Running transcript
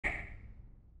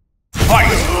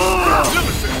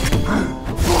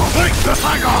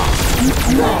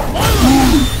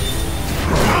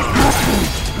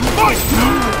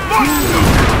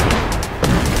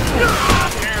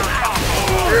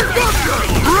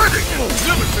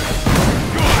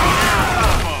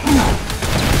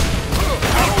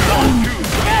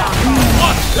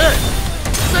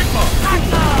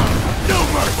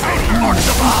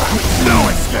No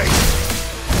escape!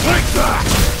 Take that!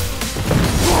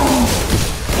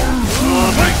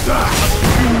 Take that!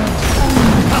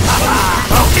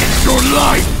 I'll get your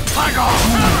life! Hang on!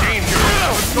 Danger!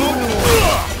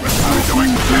 Return to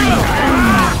extinction!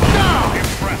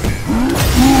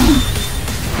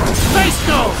 Face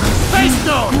stone! Face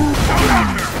stone!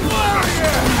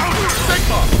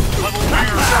 Sigma! Level 2!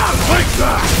 Take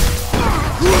that!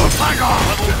 Hang on!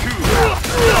 Level 2!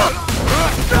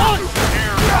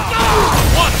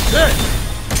 What's this?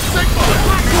 Sigma!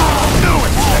 No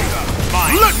escape!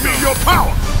 Let me your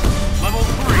power! Level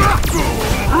 3!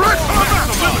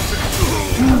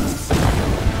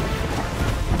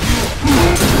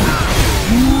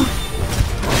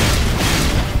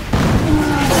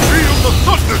 Feel the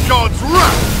Thunder God's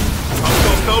wrath! I'll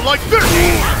just go like this!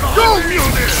 Go,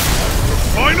 Mjolnir!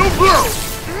 Final blow!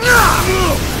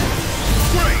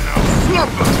 Great! Now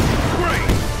slumber! Great!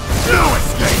 No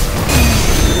escape!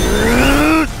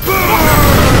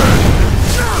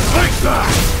 Take that!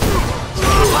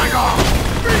 Hang on!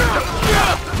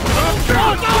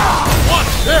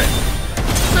 What's this?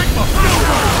 Sigma!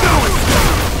 No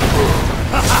escape!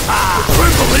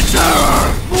 Tremble in terror!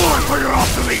 More for your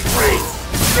obsolete race!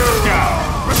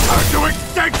 Return to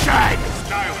extinction!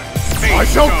 I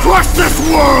shall crush this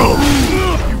world!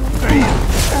 You fail!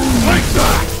 Take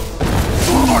that!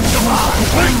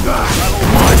 Take that!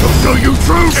 I shall show you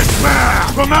true despair!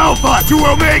 From Alpha to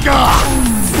Omega!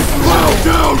 Bow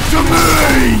down to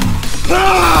me!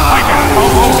 I can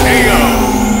KO!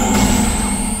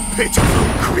 Pitiful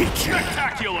creature!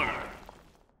 Spectacular!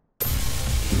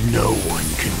 No one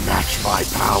can match my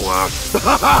power!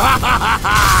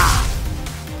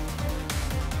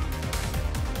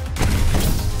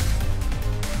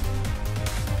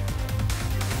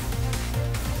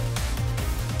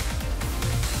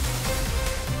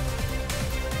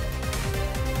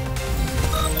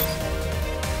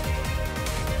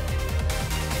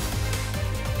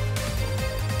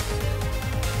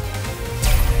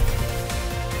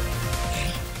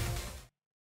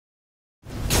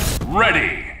 Ready!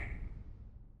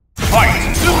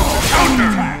 Fight!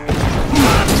 Counter!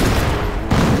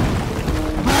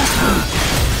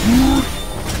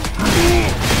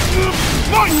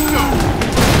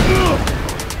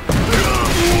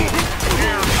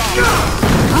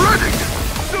 Ready!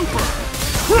 Super!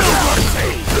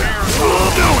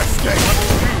 No escape!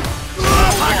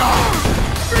 Hang on!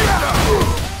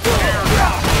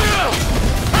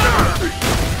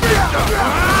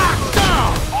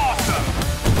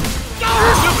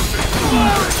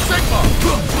 Sigma!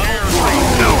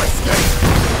 No escape!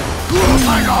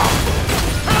 Hang on!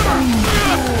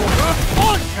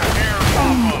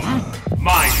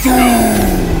 Mind go!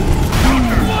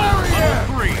 Counter! Level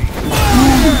 3!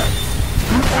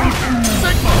 Counter!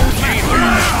 Sigma! Take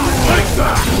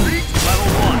that! Level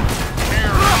 1!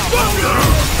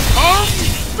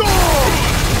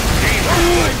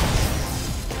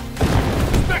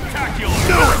 Spectacular!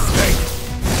 No escape!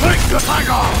 Take the hang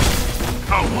on!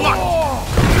 Oh, what?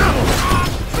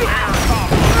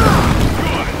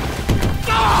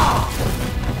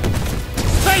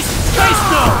 Face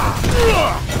stone!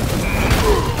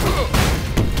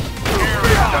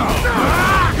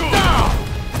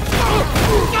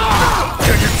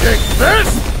 Can you take this?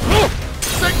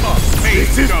 Sigma!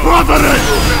 This is providence!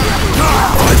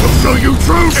 I will show you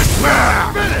true despair!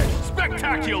 Finish!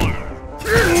 Spectacular!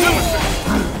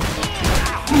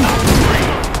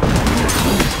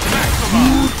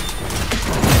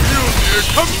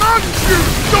 Command you,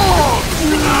 dog!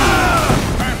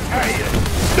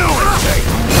 No escape!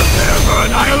 Prepare for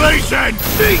annihilation!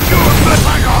 Meet your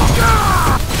cliffhanger!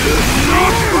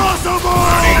 Not possible!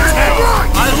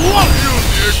 I love you,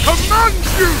 dear! Command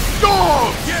you,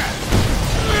 dog! Yes!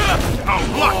 Oh,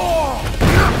 what?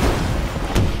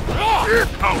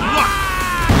 Oh, what?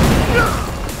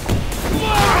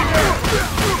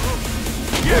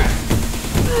 Yes!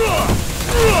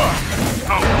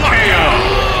 Oh, what?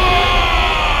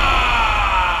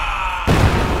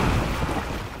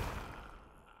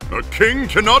 A king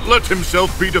cannot let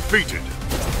himself be defeated.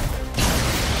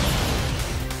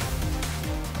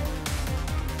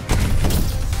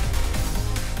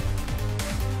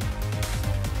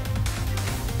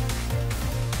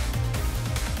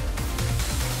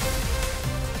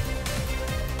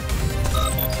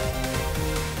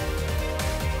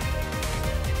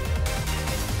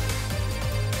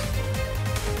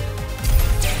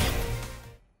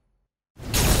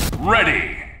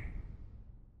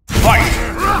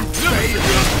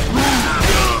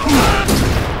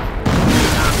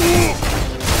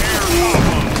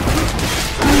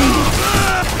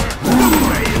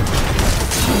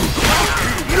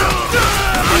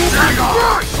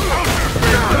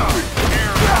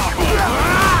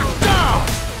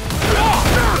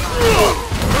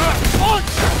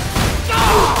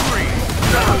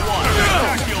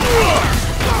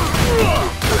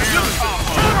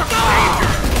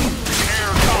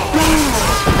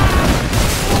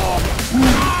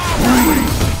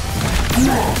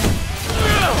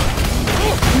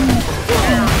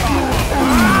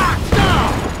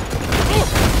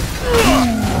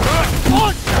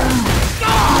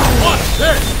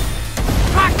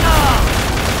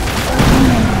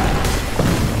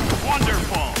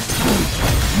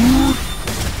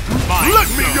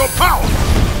 power!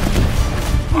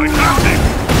 I got it!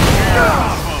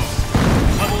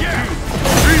 Level 2.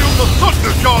 Feel the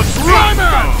thunder god's wrath!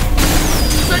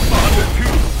 Sigma! Level 2.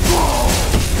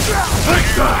 Take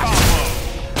that!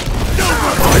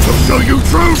 I will show you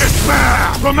true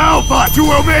despair! From Alpha to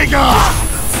Omega!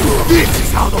 This is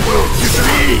how the world should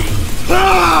be!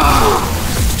 Ah!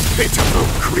 Pitiful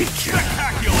creature!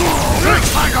 Spectacular!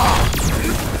 Tiger!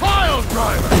 Pile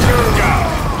driver!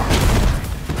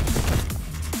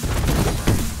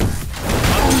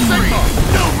 Sigma!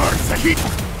 No mercy!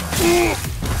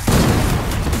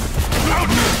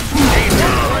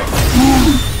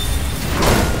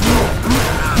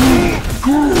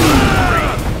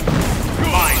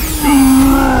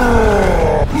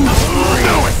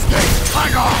 No escape!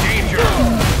 Tiger! Danger!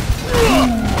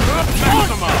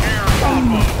 Maxima! Air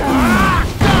combo!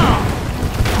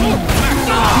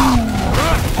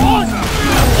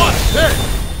 What? Hey!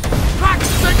 Black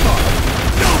Sigma!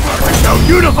 I shall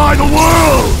unify the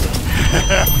world!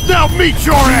 Now meet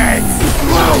your end!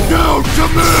 Bow down to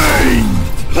me!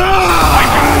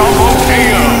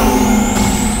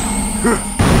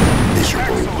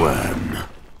 Miserable worm.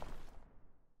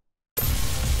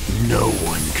 No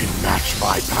one can match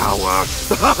my power!